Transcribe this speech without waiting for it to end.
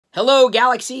Hello,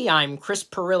 Galaxy. I'm Chris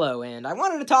Pirillo, and I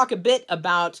wanted to talk a bit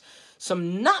about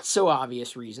some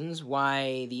not-so-obvious reasons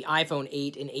why the iPhone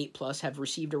 8 and 8 Plus have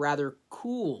received a rather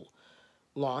cool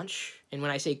launch. And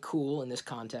when I say cool in this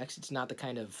context, it's not the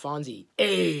kind of Fonzie,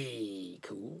 "Hey,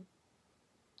 cool."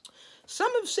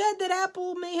 Some have said that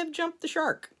Apple may have jumped the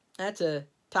shark. That's a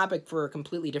topic for a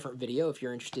completely different video if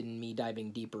you're interested in me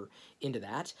diving deeper into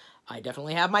that. I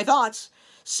definitely have my thoughts.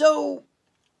 So,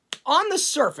 on the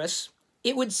surface,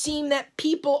 it would seem that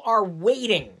people are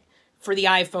waiting for the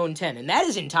iPhone 10, and that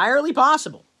is entirely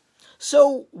possible.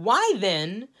 So why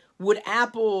then would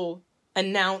Apple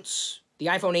announce the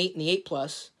iPhone 8 and the 8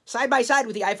 Plus side by side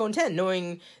with the iPhone 10,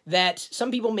 knowing that some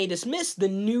people may dismiss the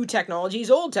new technology as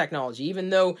old technology,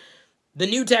 even though the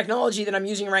new technology that I'm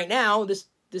using right now, this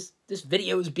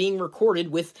video is being recorded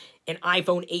with an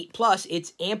iPhone 8 Plus.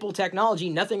 It's ample technology,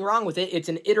 nothing wrong with it. It's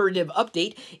an iterative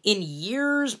update. In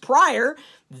years prior,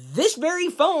 this very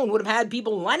phone would have had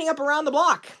people lining up around the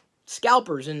block,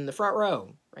 scalpers in the front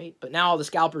row, right? But now all the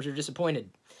scalpers are disappointed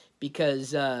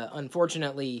because,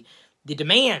 unfortunately, the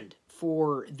demand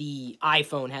for the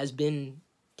iPhone has been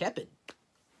tepid,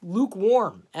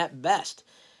 lukewarm at best.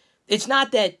 It's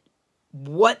not that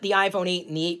what the iPhone 8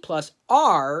 and the 8 Plus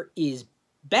are is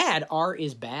bad. R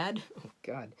is bad. Oh,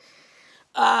 God.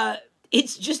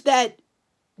 It's just that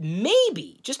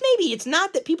maybe, just maybe, it's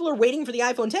not that people are waiting for the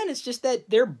iPhone 10. It's just that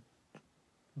they're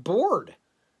bored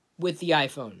with the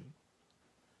iPhone.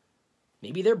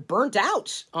 Maybe they're burnt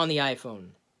out on the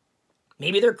iPhone.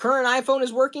 Maybe their current iPhone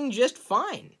is working just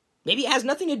fine. Maybe it has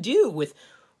nothing to do with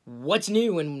what's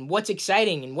new and what's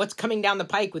exciting and what's coming down the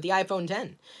pike with the iPhone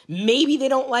 10. Maybe they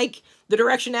don't like the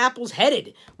direction Apple's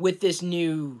headed with this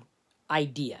new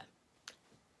idea.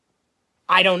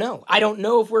 I don't know. I don't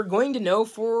know if we're going to know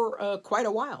for quite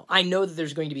a while. I know that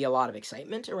there's going to be a lot of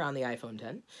excitement around the iPhone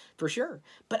 10, for sure.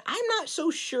 But I'm not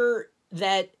so sure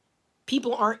that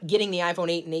people aren't getting the iPhone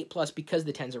 8 and 8 Plus because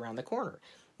the 10's around the corner.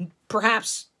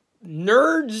 Perhaps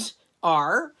nerds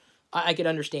are. I could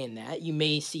understand that. You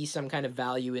may see some kind of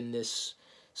value in this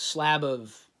slab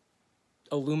of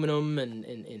aluminum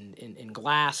and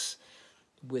glass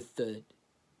with the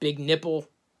big nipple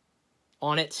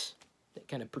on it that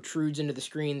kind of protrudes into the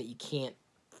screen that you can't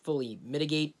fully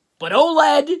mitigate. But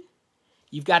OLED!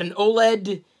 You've got an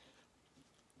OLED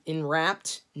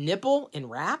enwrapped nipple.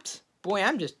 Enwrapped? Boy,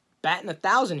 I'm just batting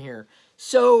 1,000 here.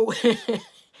 So,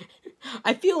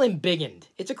 I feel embiggened.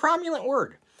 It's a cromulent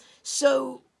word.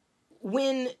 So,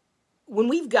 when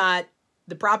we've got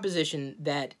the proposition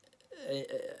that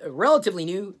a relatively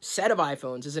new set of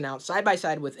iPhones is announced side by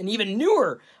side with an even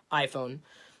newer iPhone,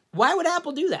 why would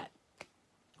Apple do that?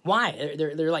 Why?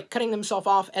 They're like cutting themselves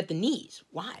off at the knees.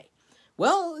 Why?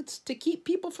 Well, it's to keep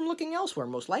people from looking elsewhere,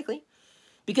 most likely.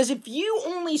 Because if you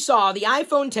only saw the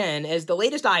iPhone 10 as the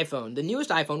latest iPhone, the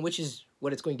newest iPhone, which is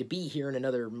what it's going to be here in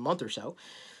another month or so,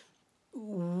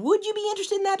 would you be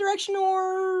interested in that direction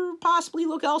or possibly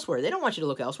look elsewhere? They don't want you to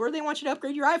look elsewhere. They want you to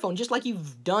upgrade your iPhone, just like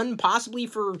you've done possibly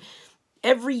for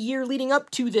every year leading up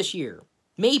to this year.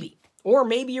 Maybe. Or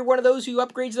maybe you're one of those who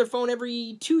upgrades their phone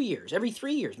every 2 years, every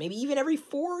 3 years, maybe even every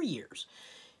 4 years.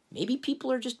 Maybe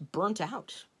people are just burnt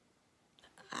out.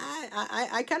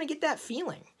 I kind of get that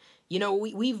feeling. You know,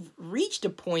 we've reached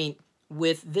a point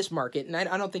with this market, and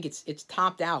I don't think it's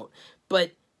topped out,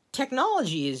 but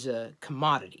technology is a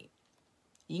commodity.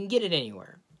 You can get it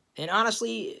anywhere. And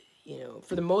honestly, you know,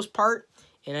 for the most part,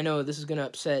 and I know this is going to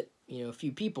upset, you know, a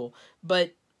few people,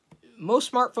 but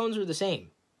most smartphones are the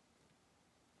same.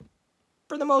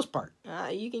 For the most part.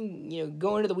 You can, you know,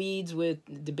 go into the weeds with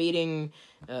debating,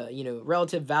 you know,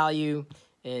 relative value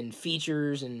and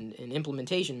features and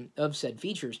implementation of said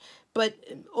features. But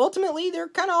ultimately, they're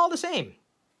kind of all the same.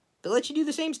 They let you do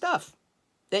the same stuff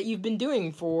that you've been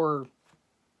doing for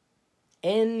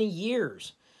N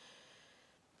years.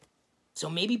 So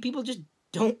maybe people just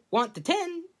don't want the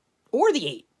 10 or the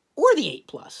 8 or the 8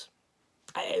 Plus.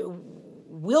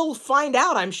 We'll find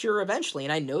out, I'm sure, eventually.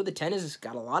 And I know the 10 has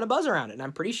got a lot of buzz around it. And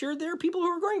I'm pretty sure there are people who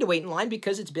are going to wait in line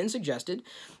because it's been suggested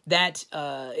that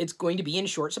it's going to be in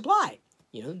short supply.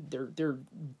 You know, they're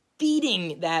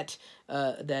feeding that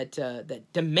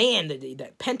demand,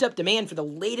 that pent-up demand for the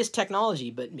latest technology.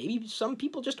 But maybe some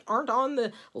people just aren't on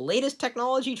the latest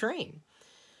technology train.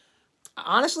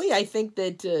 Honestly, I think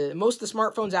that most of the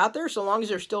smartphones out there, so long as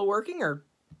they're still working, are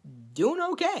doing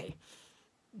okay.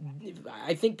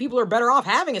 I think people are better off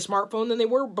having a smartphone than they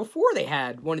were before they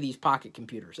had one of these pocket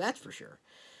computers, that's for sure.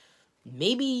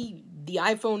 Maybe the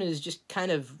iPhone is just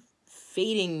kind of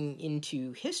fading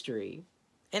into history,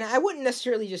 and I wouldn't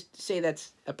necessarily just say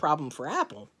that's a problem for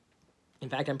Apple. In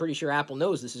fact, I'm pretty sure Apple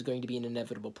knows this is going to be an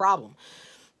inevitable problem.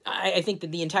 I think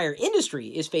that the entire industry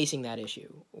is facing that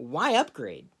issue. Why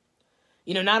upgrade?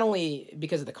 Not only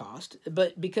because of the cost,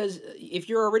 but because if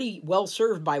you're already well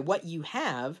served by what you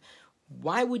have,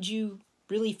 why would you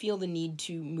really feel the need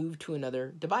to move to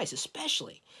another device,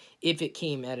 especially if it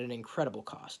came at an incredible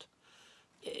cost?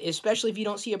 Especially if you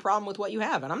don't see a problem with what you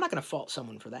have. And I'm not going to fault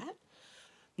someone for that.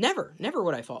 Never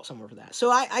would I fault someone for that. So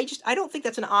I don't think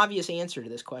that's an obvious answer to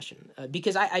this question,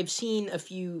 because I've seen a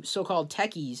few so-called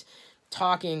techies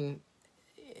talking,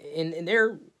 and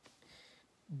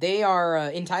they are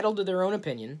entitled to their own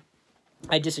opinion.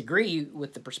 I disagree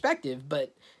with the perspective,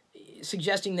 but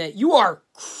suggesting that you are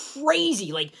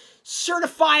crazy, like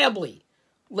certifiably,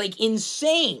 like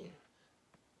insane,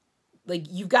 like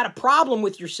you've got a problem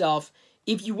with yourself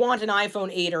if you want an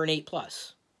iPhone 8 or an 8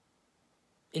 Plus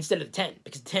instead of the 10,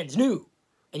 because the 10's new,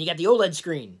 and you got the OLED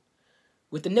screen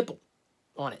with the nipple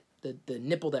on it, the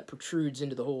nipple that protrudes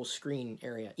into the whole screen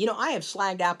area. I have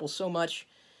slagged Apple so much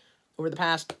over the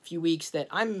past few weeks that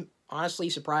I'm honestly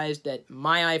surprised that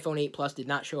my iPhone 8 Plus did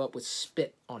not show up with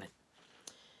spit on it.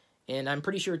 And I'm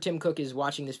pretty sure Tim Cook is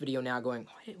watching this video now going,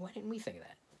 why didn't we think of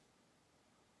that?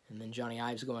 And then Johnny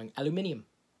Ives going, aluminum.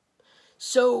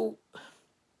 So,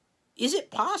 is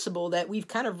it possible that we've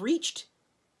kind of reached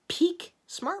peak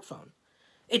smartphone?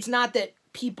 It's not that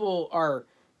people are,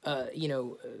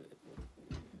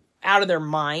 out of their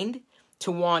mind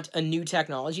to want a new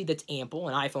technology that's ample,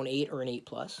 an iPhone 8 or an 8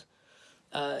 Plus.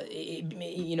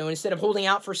 Instead of holding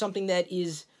out for something that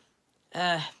is,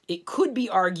 it could be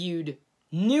argued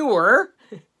newer,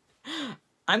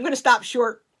 I'm going to stop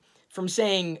short from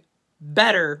saying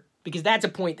better, because that's a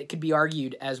point that could be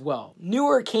argued as well.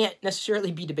 Newer can't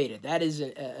necessarily be debated. That is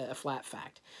a flat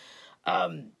fact.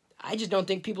 I just don't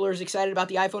think people are as excited about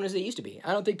the iPhone as they used to be.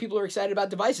 I don't think people are excited about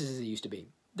devices as they used to be.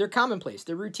 They're commonplace.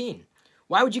 They're routine.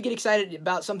 Why would you get excited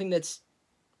about something that's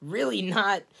really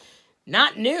not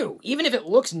new, even if it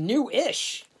looks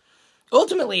new-ish?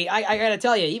 Ultimately, I got to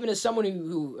tell you, even as someone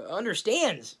who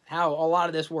understands how a lot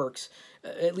of this works,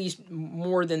 at least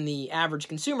more than the average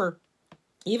consumer,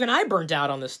 even I burnt out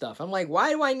on this stuff. I'm like,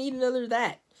 why do I need another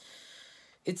that?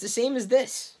 It's the same as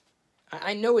this.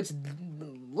 I know it's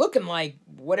looking like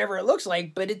whatever it looks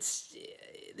like, but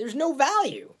there's no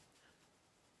value.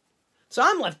 So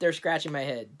I'm left there scratching my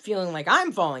head, feeling like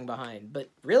I'm falling behind, but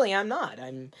really I'm not.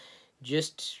 I'm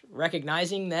just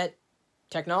recognizing that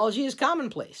technology is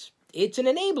commonplace. It's an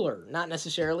enabler, not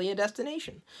necessarily a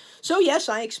destination. So yes,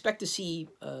 I expect to see,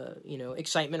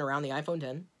 excitement around the iPhone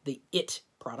 10, the IT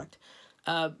product.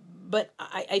 But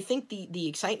I think the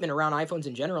excitement around iPhones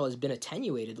in general has been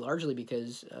attenuated largely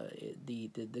because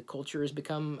the culture has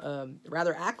become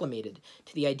rather acclimated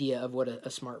to the idea of what a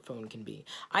smartphone can be.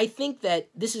 I think that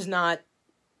this is not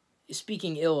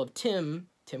speaking ill of Tim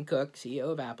Cook,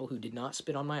 CEO of Apple, who did not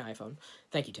spit on my iPhone.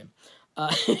 Thank you, Tim.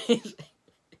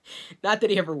 Not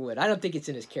that he ever would. I don't think it's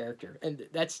in his character. And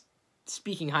that's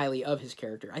speaking highly of his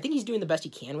character. I think he's doing the best he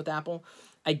can with Apple.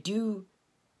 I do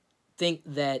think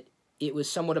that it was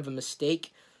somewhat of a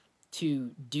mistake to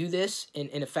do this and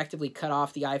effectively cut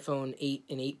off the iPhone 8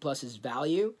 and 8 Plus's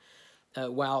value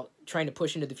while trying to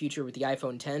push into the future with the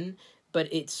iPhone 10. But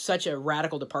it's such a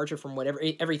radical departure from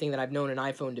everything that I've known an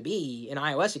iPhone to be, an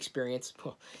iOS experience,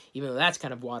 well, even though that's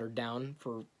kind of watered down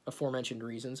for aforementioned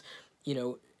reasons.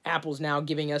 Apple's now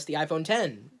giving us the iPhone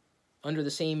 10 under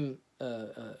the same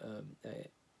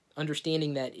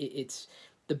understanding that it's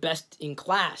the best in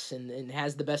class and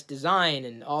has the best design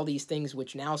and all these things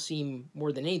which now seem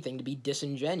more than anything to be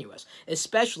disingenuous,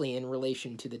 especially in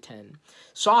relation to the 10.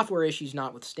 Software issues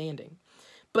notwithstanding.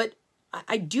 But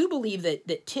I do believe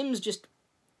that Tim's just,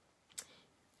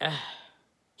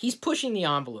 he's pushing the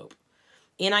envelope.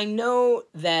 And I know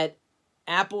that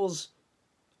Apple's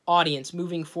audience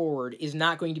moving forward is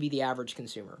not going to be the average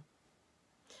consumer.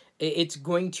 It's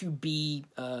going to be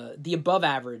the above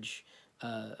average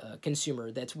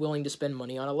consumer that's willing to spend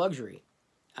money on a luxury.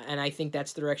 And I think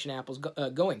that's the direction Apple's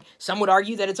going. Some would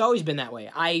argue that it's always been that way.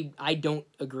 I don't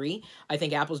agree. I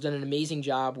think Apple's done an amazing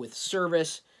job with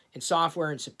service and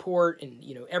software and support and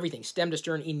everything stem to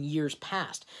stern in years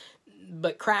past.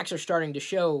 But cracks are starting to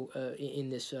show in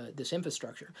this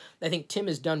infrastructure. I think Tim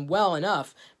has done well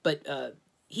enough, but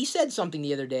he said something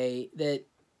the other day that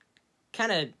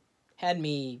kind of had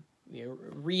me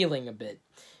reeling a bit.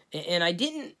 And I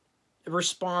didn't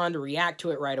respond or react to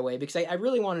it right away because I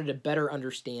really wanted to better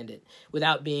understand it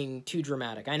without being too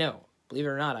dramatic. I know, believe it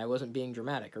or not, I wasn't being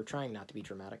dramatic or trying not to be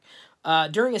dramatic.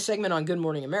 During a segment on Good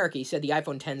Morning America, he said the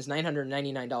iPhone X's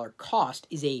 $999 cost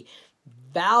is a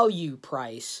value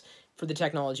price for the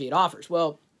technology it offers.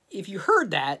 Well, if you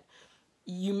heard that,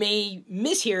 you may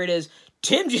mishear it as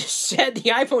Tim just said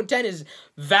the iPhone 10 is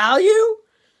value.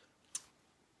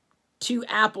 To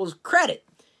Apple's credit,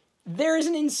 there is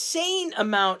an insane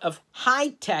amount of high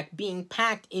tech being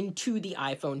packed into the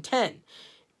iPhone 10.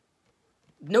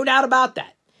 No doubt about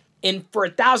that. And for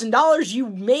 $1,000, you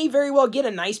may very well get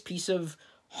a nice piece of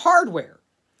hardware.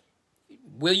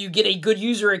 Will you get a good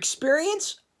user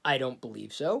experience? I don't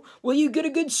believe so. Will you get a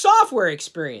good software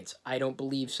experience? I don't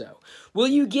believe so. Will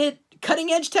you get cutting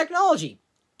edge technology?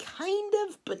 Kind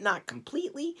of, but not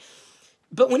completely.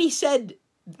 But when he said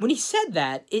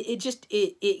that,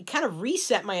 it kind of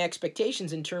reset my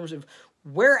expectations in terms of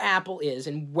where Apple is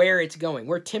and where it's going,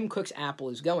 where Tim Cook's Apple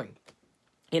is going.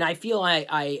 And I feel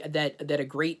that a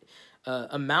great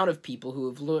amount of people who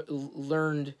have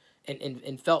learned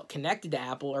and felt connected to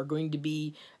Apple are going to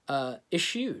be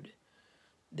eschewed.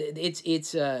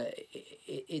 It's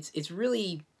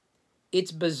really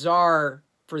bizarre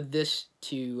for this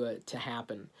to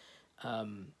happen.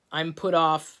 I'm put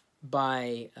off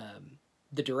by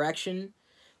the direction,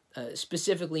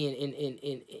 specifically in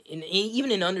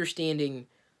even in understanding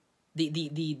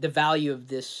the value of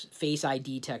this Face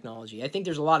ID technology. I think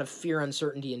there's a lot of fear,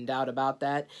 uncertainty, and doubt about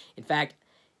that. In fact,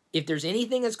 if there's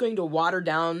anything that's going to water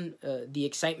down the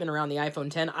excitement around the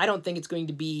iPhone 10, I don't think it's going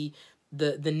to be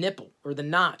the nipple or the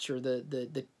notch or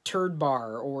the turd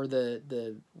bar or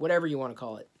the whatever you want to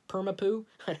call it, perma-poo.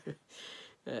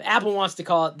 Apple wants to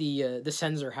call it the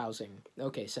sensor housing.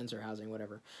 Okay, sensor housing,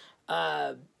 whatever.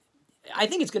 I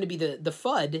think it's going to be the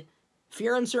FUD,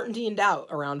 fear, uncertainty, and doubt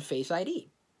around Face ID.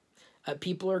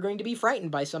 People are going to be frightened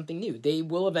by something new. They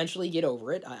will eventually get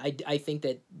over it. I think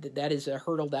that is a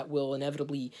hurdle that will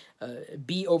inevitably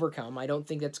be overcome. I don't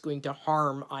think that's going to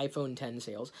harm iPhone 10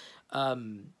 sales.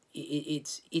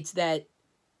 It's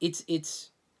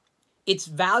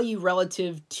value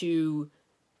relative to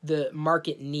the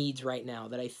market needs right now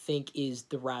that I think is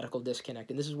the radical disconnect.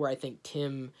 And this is where I think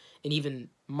Tim and even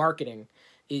marketing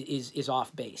is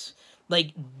off base.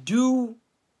 Like, do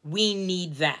we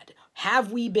need that?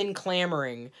 Have we been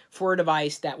clamoring for a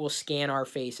device that will scan our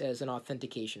face as an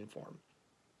authentication form?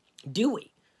 Do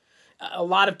we? A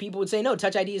lot of people would say, no,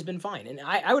 Touch ID has been fine. And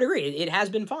I would agree, it has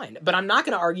been fine. But I'm not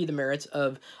going to argue the merits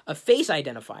of a face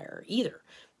identifier either.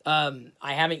 I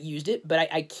haven't used it,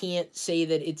 but I can't say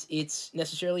that it's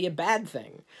necessarily a bad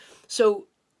thing. So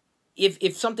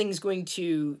if something's going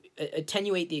to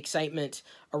attenuate the excitement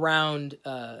around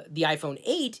the iPhone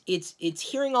 8, it's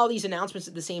hearing all these announcements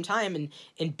at the same time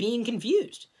and being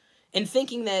confused and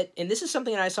thinking that, and this is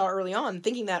something that I saw early on,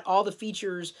 thinking that all the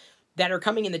features that are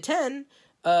coming in the 10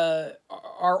 are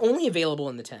only available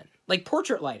in the 10, like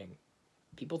portrait lighting.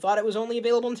 People thought it was only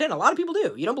available in 10. A lot of people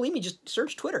do. You don't believe me? Just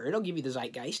search Twitter. It'll give you the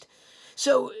zeitgeist.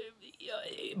 So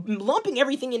lumping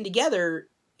everything in together,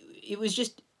 it was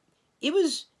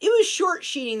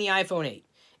short-sheeting the iPhone 8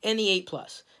 and the 8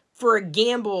 Plus for a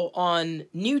gamble on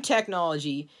new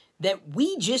technology that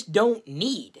we just don't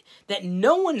need, that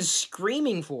no one's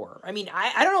screaming for. I mean,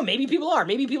 I don't know. Maybe people are.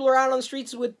 Maybe people are out on the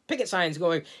streets with picket signs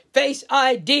going, Face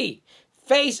ID,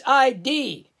 Face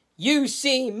ID, you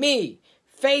see me.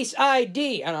 Face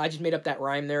ID. I don't know, I just made up that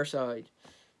rhyme there, so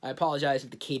I apologize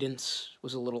if the cadence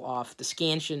was a little off. The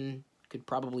scansion could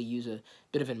probably use a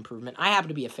bit of an improvement. I happen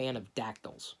to be a fan of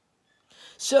dactyls.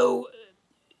 So,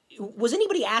 was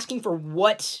anybody asking for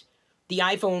what the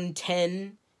iPhone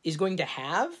 10 is going to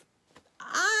have?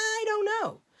 I don't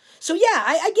know. So yeah,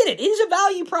 I get it. It is a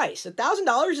value price.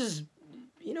 $1,000 is,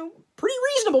 pretty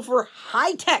reasonable for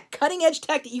high-tech, cutting-edge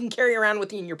tech that you can carry around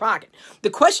with you in your pocket.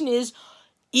 The question is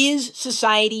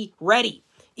society ready?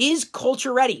 Is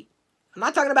culture ready? I'm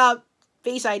not talking about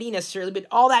Face ID necessarily, but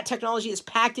all that technology that's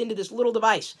packed into this little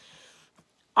device.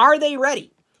 Are they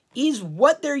ready? Is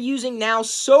what they're using now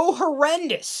so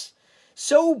horrendous,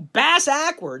 so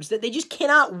bass-ackwards, that they just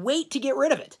cannot wait to get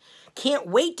rid of it? Can't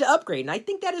wait to upgrade. And I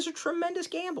think that is a tremendous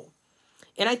gamble.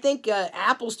 And I think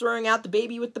Apple's throwing out the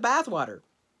baby with the bathwater.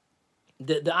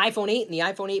 The iPhone 8 and the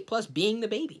iPhone 8 Plus being the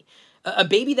baby. A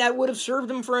baby that would have served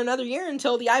them for another year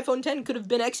until the iPhone 10 could have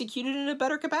been executed in a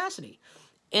better capacity.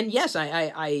 And yes,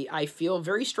 I feel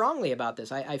very strongly about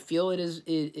this. I feel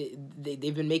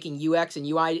they've been making UX and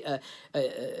UI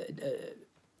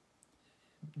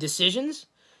decisions.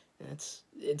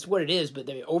 It's what it is, but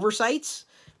the oversights,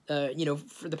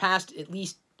 for the past at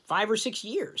least 5 or 6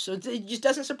 years. So it just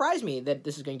doesn't surprise me that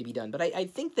this is going to be done. But I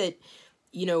think that,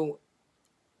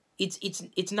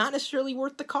 it's not necessarily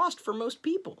worth the cost for most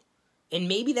people. And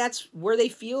maybe that's where they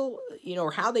feel,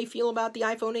 or how they feel about the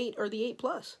iPhone 8 or the 8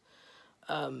 Plus.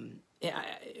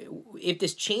 If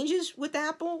this changes with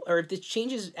Apple, or if this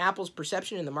changes Apple's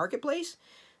perception in the marketplace,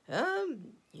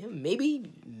 maybe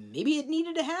it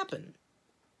needed to happen.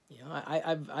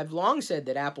 I've long said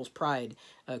that Apple's pride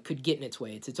could get in its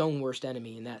way. It's its own worst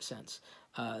enemy in that sense.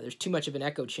 There's too much of an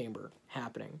echo chamber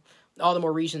happening. All the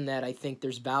more reason that I think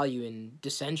there's value in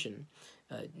dissension.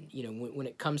 When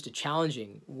it comes to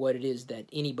challenging what it is that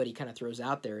anybody kind of throws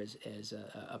out there as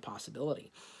a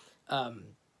possibility.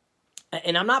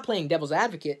 And I'm not playing devil's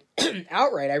advocate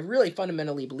outright. I really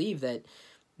fundamentally believe that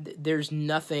there's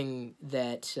nothing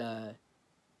that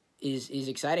is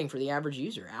exciting for the average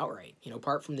user outright.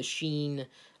 Apart from the sheen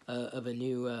of a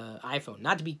new iPhone.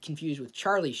 Not to be confused with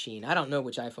Charlie Sheen. I don't know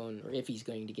which iPhone, or if he's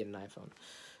going to get an iPhone,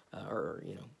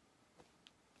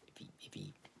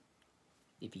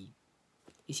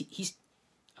 if he's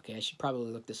okay. I should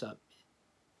probably look this up.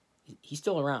 He's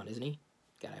still around, isn't he?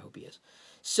 God, I hope he is.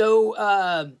 So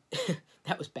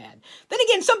that was bad. Then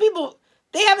again, some people,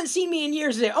 they haven't seen me in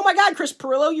years. They say, "Oh my God, Chris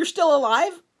Pirillo, you're still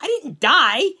alive? I didn't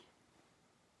die."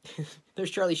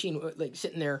 There's Charlie Sheen like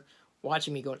sitting there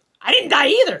watching me going, "I didn't die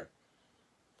either."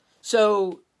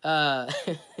 So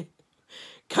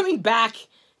coming back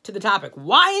to the topic,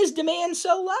 why is demand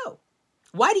so low?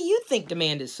 Why do you think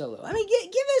demand is so low? I mean,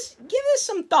 give us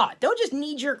some thought. Don't just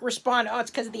knee-jerk respond, "Oh, it's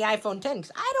because of the iPhone 10."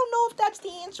 Because I don't know if that's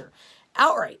the answer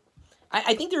outright.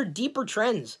 I think there are deeper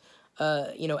trends,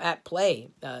 at play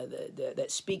that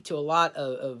speak to a lot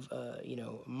of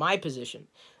my position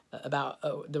about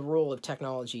the role of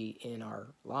technology in our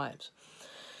lives.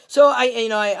 So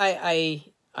I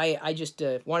just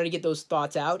wanted to get those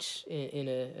thoughts out in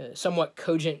a somewhat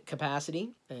cogent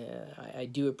capacity. I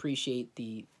do appreciate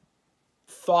the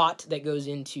thought that goes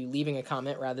into leaving a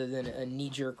comment rather than a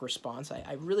knee-jerk response.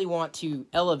 I really want to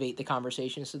elevate the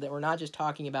conversation so that we're not just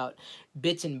talking about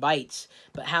bits and bytes,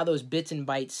 but how those bits and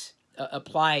bytes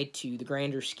apply to the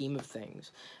grander scheme of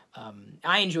things.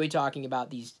 I enjoy talking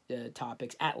about these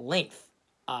topics at length,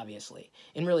 obviously,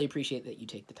 and really appreciate that you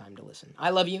take the time to listen. I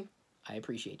love you. I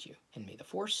appreciate you, and may the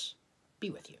Force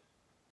be with you.